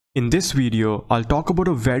In this video, I'll talk about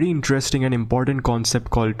a very interesting and important concept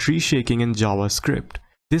called tree shaking in JavaScript.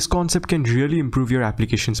 This concept can really improve your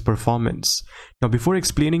application's performance. Now, before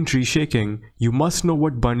explaining tree shaking, you must know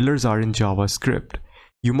what bundlers are in JavaScript.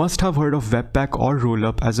 You must have heard of Webpack or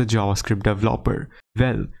Rollup as a JavaScript developer.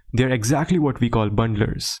 Well, they're exactly what we call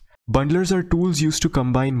bundlers. Bundlers are tools used to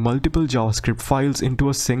combine multiple JavaScript files into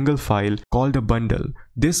a single file called a bundle.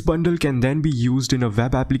 This bundle can then be used in a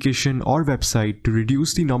web application or website to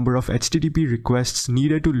reduce the number of HTTP requests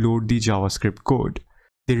needed to load the JavaScript code.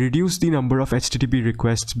 They reduce the number of HTTP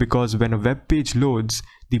requests because when a web page loads,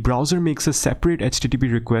 the browser makes a separate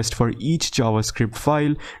HTTP request for each JavaScript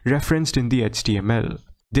file referenced in the HTML.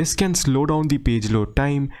 This can slow down the page load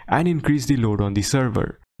time and increase the load on the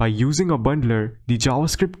server. By using a bundler, the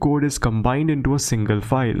JavaScript code is combined into a single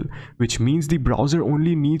file, which means the browser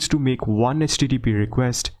only needs to make one HTTP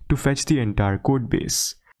request to fetch the entire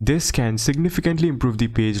codebase. This can significantly improve the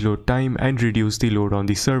page load time and reduce the load on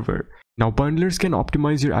the server. Now, bundlers can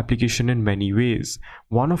optimize your application in many ways,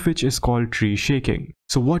 one of which is called tree shaking.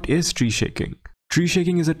 So what is tree shaking? Tree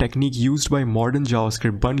shaking is a technique used by modern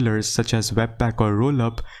JavaScript bundlers such as Webpack or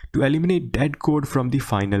Rollup to eliminate dead code from the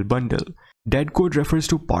final bundle. Dead code refers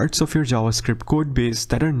to parts of your JavaScript codebase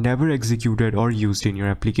that are never executed or used in your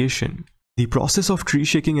application. The process of tree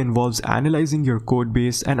shaking involves analyzing your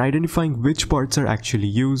codebase and identifying which parts are actually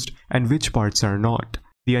used and which parts are not.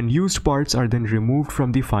 The unused parts are then removed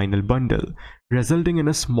from the final bundle, resulting in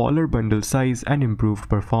a smaller bundle size and improved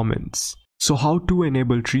performance. So how to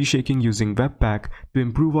enable tree shaking using Webpack to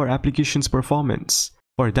improve our application's performance?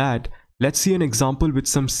 For that, let's see an example with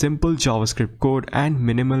some simple JavaScript code and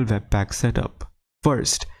minimal Webpack setup.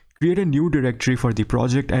 First, create a new directory for the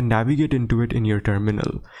project and navigate into it in your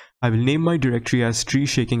terminal. I will name my directory as tree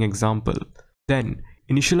shaking example. Then,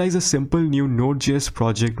 initialize a simple new Node.js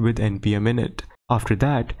project with npm init. After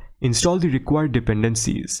that, install the required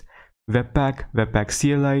dependencies: Webpack, Webpack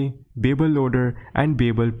CLI, Babel Loader, and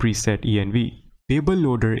Babel preset env. Babel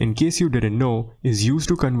Loader, in case you didn't know, is used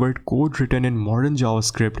to convert code written in modern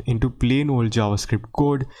JavaScript into plain old JavaScript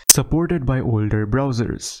code supported by older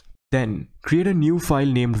browsers. Then, create a new file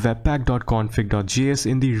named webpack.config.js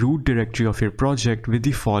in the root directory of your project with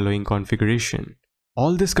the following configuration.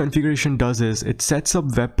 All this configuration does is it sets up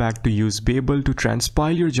Webpack to use Babel to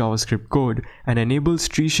transpile your JavaScript code and enables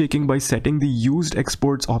tree shaking by setting the used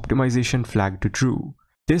exports optimization flag to true.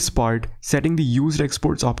 This part, setting the used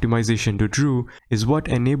exports optimization to true, is what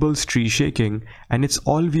enables tree shaking, and it's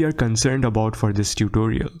all we are concerned about for this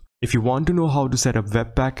tutorial. If you want to know how to set up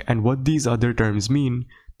Webpack and what these other terms mean,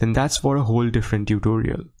 then that's for a whole different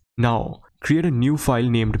tutorial. Now, create a new file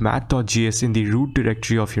named math.js in the root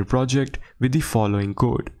directory of your project with the following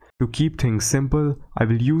code. To keep things simple, I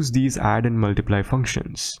will use these add and multiply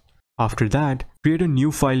functions. After that, create a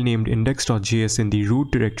new file named index.js in the root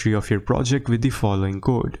directory of your project with the following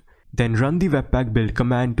code. Then run the webpack build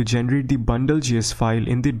command to generate the bundle.js file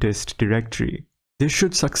in the dist directory. This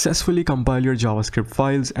should successfully compile your JavaScript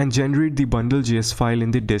files and generate the bundle.js file in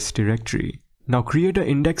the dist directory. Now create an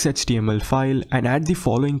index.html file and add the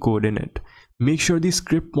following code in it. Make sure the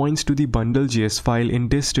script points to the bundle.js file in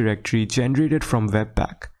dist directory generated from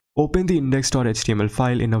Webpack. Open the index.html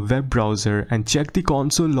file in a web browser and check the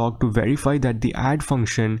console log to verify that the add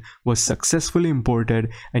function was successfully imported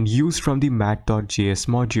and used from the math.js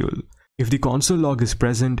module. If the console log is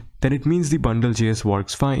present, then it means the bundle.js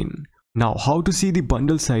works fine. Now, how to see the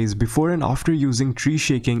bundle size before and after using tree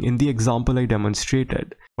shaking in the example I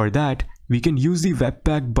demonstrated. For that, we can use the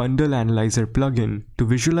Webpack Bundle Analyzer plugin to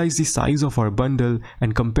visualize the size of our bundle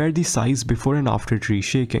and compare the size before and after tree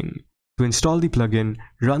shaking. To install the plugin,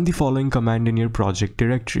 run the following command in your project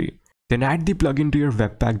directory. Then add the plugin to your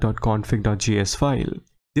webpack.config.js file.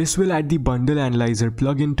 This will add the Bundle Analyzer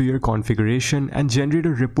plugin to your configuration and generate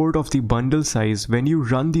a report of the bundle size when you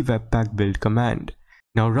run the Webpack build command.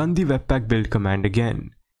 Now run the Webpack build command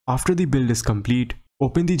again. After the build is complete,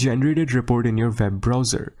 open the generated report in your web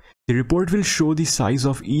browser. The report will show the size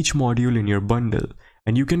of each module in your bundle,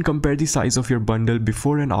 and you can compare the size of your bundle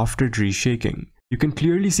before and after tree shaking. You can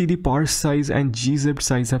clearly see the parse size and gzipped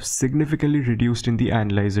size have significantly reduced in the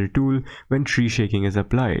analyzer tool when tree shaking is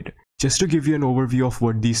applied. Just to give you an overview of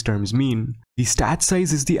what these terms mean, the stat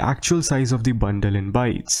size is the actual size of the bundle in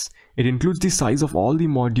bytes. It includes the size of all the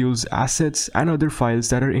modules, assets, and other files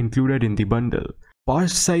that are included in the bundle.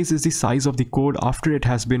 Parsed size is the size of the code after it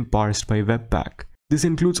has been parsed by Webpack. This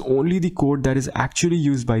includes only the code that is actually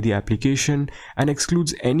used by the application and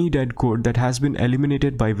excludes any dead code that has been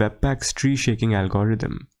eliminated by Webpack's tree shaking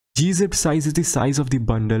algorithm. Gzip size is the size of the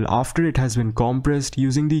bundle after it has been compressed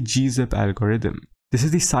using the gzip algorithm. This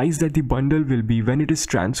is the size that the bundle will be when it is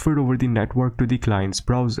transferred over the network to the client's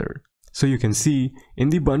browser. So you can see in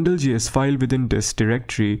the bundle.js file within this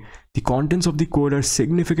directory, the contents of the code are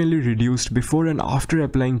significantly reduced before and after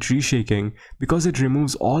applying tree shaking because it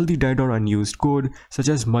removes all the dead or unused code such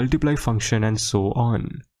as multiply function and so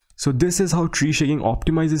on. So this is how tree shaking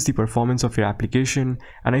optimizes the performance of your application,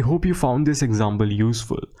 and I hope you found this example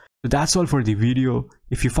useful. So that's all for the video.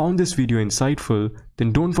 If you found this video insightful,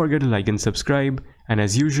 then don't forget to like and subscribe, and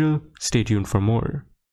as usual, stay tuned for more.